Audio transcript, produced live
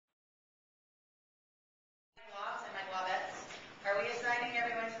Bobettes. Are we assigning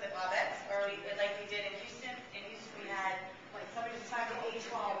everyone to the Bobettes, or are we, like we did in Houston? In Houston we had, Like somebody's assigned to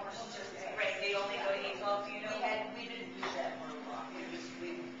A12 versus just A. right, they only go to A12, do you know? We didn't do that for a while.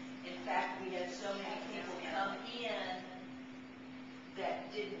 In fact, we had so many people come in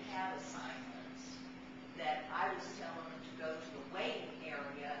that didn't have assignments that I was telling them to go to the waiting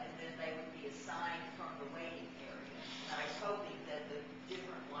area, and then they would be assigned from the waiting area. And I was hoping that the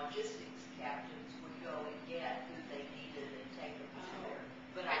different logistics captains would go and get who they needed and take them to there.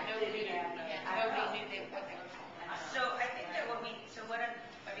 But I didn't have that. Nobody knew what they were doing. So I think that what we, so what,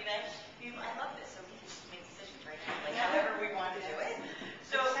 I mean, I love this, so we can just make decisions right now, like however we want to do it.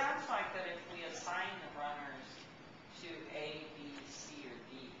 So It sounds like that if we assign the runners to A, B, C, or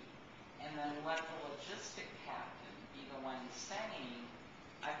D, and then let the logistic captain be the one saying,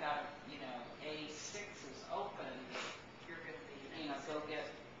 I've got, A6 is open, You're going to be, go get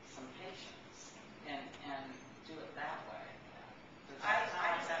some patients, and do it that way.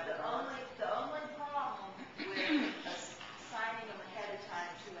 The only problem with assigning them ahead of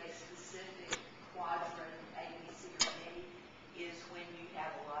time to a specific quadrant, A, B, C, or D, is when you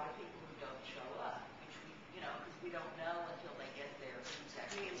have a lot of people who don't show up, which because we don't know until they get there who's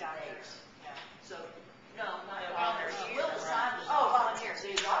actually there. yeah. So, no, not volunteers. volunteers. We'll assign the volunteers.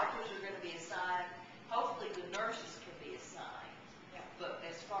 The doctors are going to be assigned. Hopefully, the nurses can be assigned. Yeah. But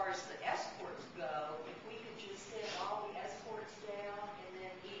as far as the escorts go, if we could just send all the escorts down and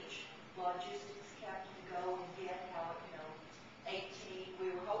then each logistics captain go and get 18.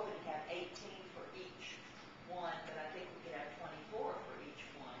 We were hoping to have 18 for each one, but I think we could have 24 for each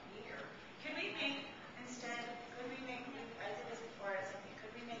one here. can we make, instead, could we make, I did this before at something,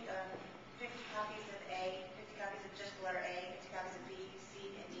 could we make 50 copies of A, 50 copies of just the letter A, 50 copies of B,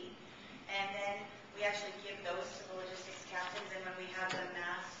 C, and D? And then we actually give those to the logistics captains, and when we have the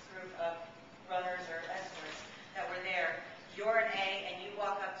mass group of runners or escorts that were there, you're an A, and you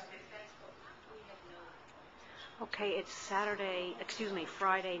walk up to the fence. Okay, it's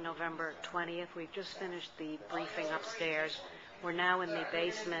Friday, November 20th. We've just finished the briefing upstairs. We're now in the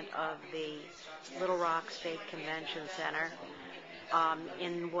basement of the Little Rock State Convention Center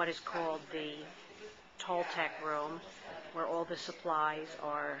in what is called the Toltec room, where all the supplies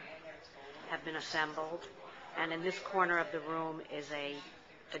have been assembled. And in this corner of the room is a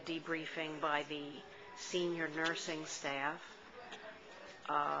debriefing by the senior nursing staff.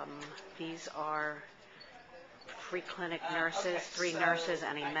 These are free clinic nurses, 3 nurses,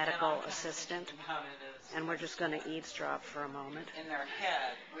 and a medical assistant. And we're just going to eavesdrop for a moment. In their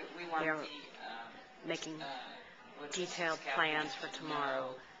head, we want They're the making logistics detailed plans for captains to tomorrow.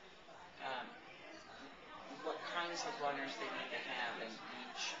 know, what kinds of runners they need to have in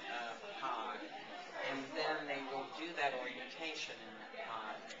each pod, and then they will do that orientation in that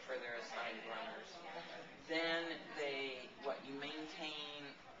pod for their assigned runners. Then you maintain.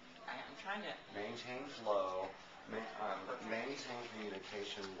 I'm trying to maintain flow, maintain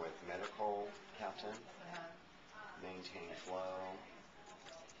communication with medical captain, maintain flow,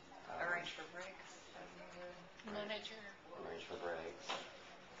 arrange for breaks. Monitor arrange for breaks. the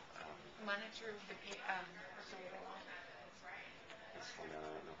personnel. It's funny, I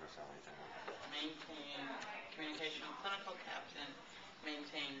don't know if I saw anything. maintain communication with clinical captain,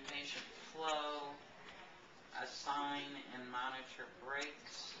 maintain patient flow, assign and monitor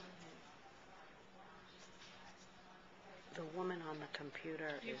breaks. The woman on the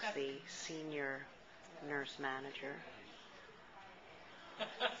computer is the senior nurse manager.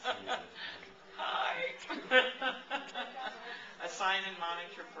 Hi. Assign and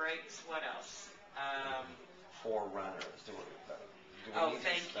monitor breaks. What else? For runners, do we need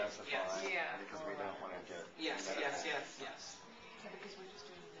thank to you. specify? Yes. Yeah. Because we don't want to get Yes. Yeah, because we're just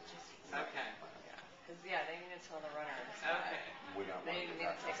doing logistics. Okay. Because, they need to tell the runners. Okay. We don't They want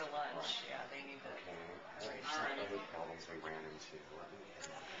need to take a Right. lunch. Yeah, they need to. Okay. Some other problems we ran into.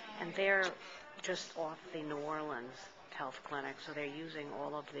 And they're just off the New Orleans Health Clinic, so they're using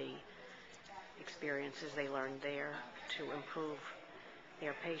all of the experiences they learned there to improve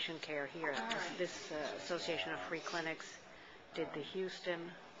their patient care here. This Association of Free Clinics did the Houston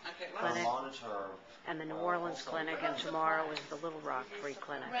Okay. Clinic Monitor. and the New Orleans Clinic, and tomorrow is the Little Rock Free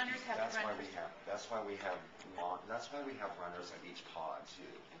Clinic. Runners have That's to why run. we have runners at each pod too,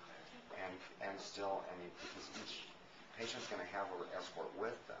 and still because each patient's going to have an escort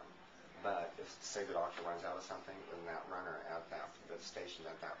with them. But if say the doctor runs out of something, then that runner at the station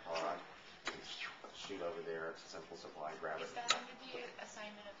at that pod can shoot over there. It's a simple supply, grab it. Is that under the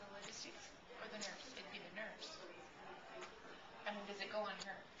assignment of the logistics or the nurse? It'd be the nurse. I mean, does it go on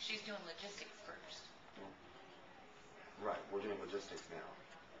her? She's doing logistics first. Right, we're doing logistics now,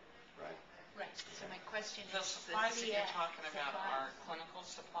 right? Right. So my question question The is, supplies that you're CVS talking about supplies. are clinical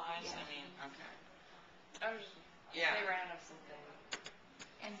supplies? I mean, okay. Yeah. They ran out of something.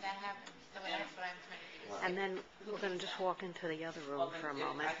 and that happens, so that's what I'm trying to do. And then we're going to just walk into the other room Well, for a then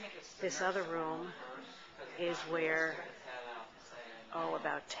moment. I think it's the This other nursing room first, 'cause the is doctor where, has to head out and say,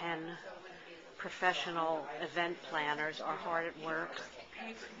 about 10 professional event planners are hard at work.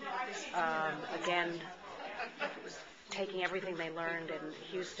 Again, taking everything they learned in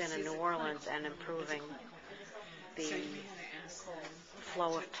Houston and New Orleans and improving the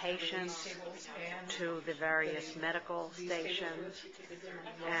flow of patients to the various medical stations,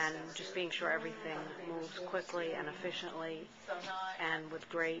 and just being sure everything moves quickly and efficiently and with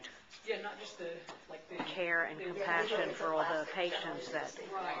great care and compassion for all the patients that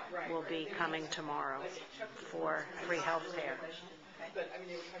will be coming tomorrow for free health care.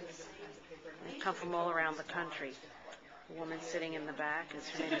 They come from all around the country. The woman sitting in the back,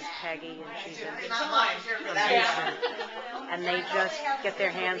 her name is Peggy, and she's in and they just get their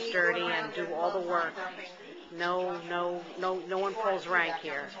hands dirty and do all the work. No one pulls rank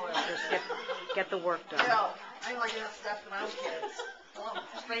here. Just get the work done. I like that stuff when I was kids. Well,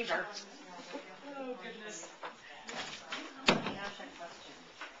 stranger. Oh, goodness.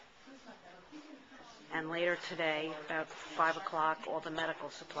 And later today, about 5 o'clock, all the medical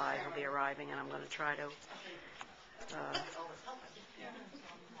supplies will be arriving, and I'm going to try to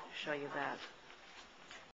show you that.